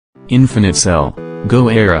Infinite Cell, Go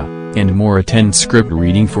Era, and more. Attend script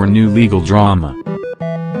reading for new legal drama.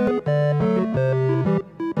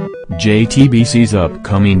 JTBC's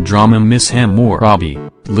upcoming drama Miss Hammurabi,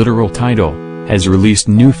 literal title, has released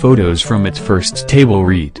new photos from its first table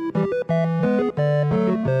read.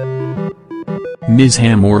 Ms.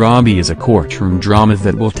 Hammurabi is a courtroom drama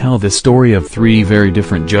that will tell the story of three very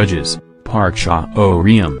different judges: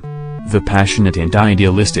 Hammurabi, the passionate and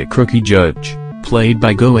idealistic crookie judge, played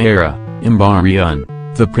by Go Era; Hammurabi,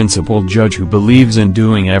 the principal judge who believes in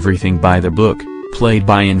doing everything by the book, played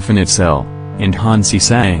by Infinite Cell; and Hansi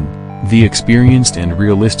Sang, the experienced and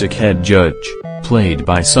realistic head judge, played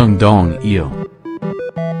by Sung Dong-il.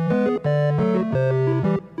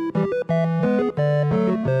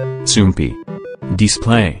 Sumpi.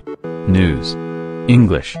 Display. News.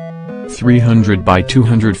 English. 300 by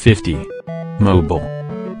 250. Mobile.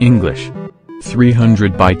 English.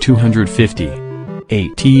 300 by 250.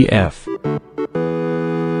 ATF.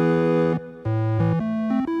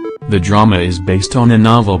 The drama is based on a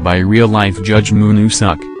novel by real-life Judge Moonu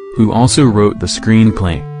Suk, who also wrote the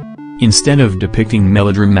screenplay. Instead of depicting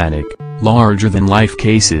melodramatic, larger-than-life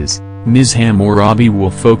cases, Ms. Hammurabi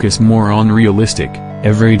will focus more on realistic,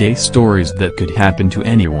 everyday stories that could happen to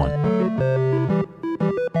anyone.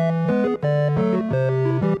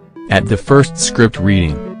 At the first script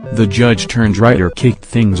reading, the judge-turned-writer kicked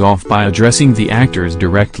things off by addressing the actors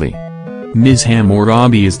directly. Ms.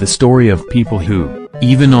 Hammurabi is the story of people who,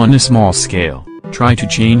 even on a small scale, try to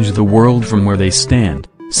change the world from where they stand,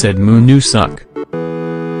 said Moonu Suk.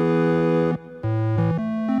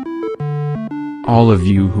 All of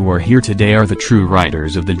you who are here today are the true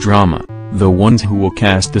writers of the drama, the ones who will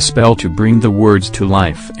cast the spell to bring the words to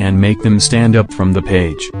life and make them stand up from the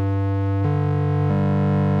page.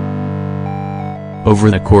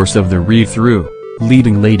 Over the course of the read-through,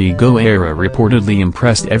 leading lady Go Era reportedly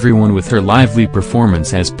impressed everyone with her lively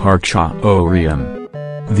performance as Hammurabi.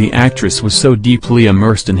 The actress was so deeply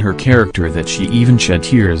immersed in her character that she even shed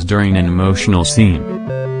tears during an emotional scene.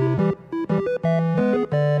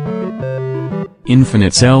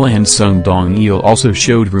 Infinite Cell and Sung Dong-il also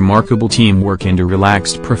showed remarkable teamwork and a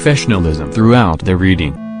relaxed professionalism throughout the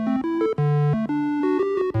reading.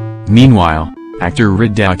 Meanwhile, actor Ri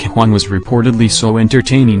Dak-hwan was reportedly so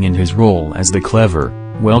entertaining in his role as the clever,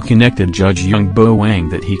 well-connected Judge Young Bo-wang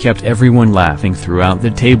that he kept everyone laughing throughout the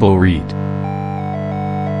table read.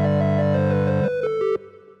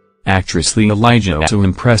 Actress Lee Elijah also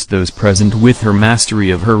impressed those present with her mastery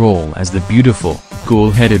of her role as the beautiful,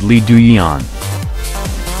 cool-headed Lee Do-yeon.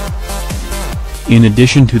 In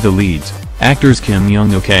addition to the leads, actors Kim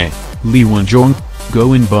Young-ok, Lee Won-jong,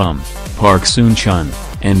 Go In-bum, Park Soon-chun,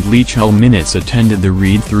 and Lee Chul-minutes attended the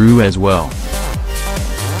read-through as well.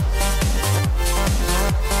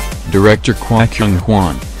 Director Kwa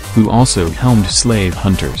Kyung-hwan, who also helmed Slave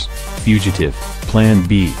Hunters, Fugitive, Plan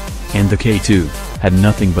B, and The K2, had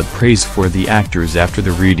nothing but praise for the actors after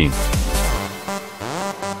the reading.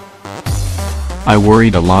 "I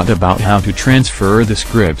worried a lot about how to transfer the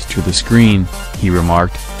script to the screen," he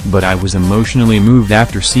remarked, "but I was emotionally moved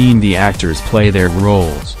after seeing the actors play their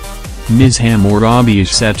roles." Ms. Hammurabi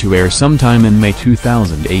is set to air sometime in May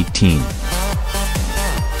 2018.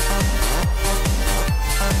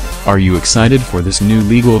 Are you excited for this new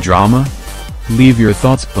legal drama? Leave your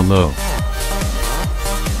thoughts below.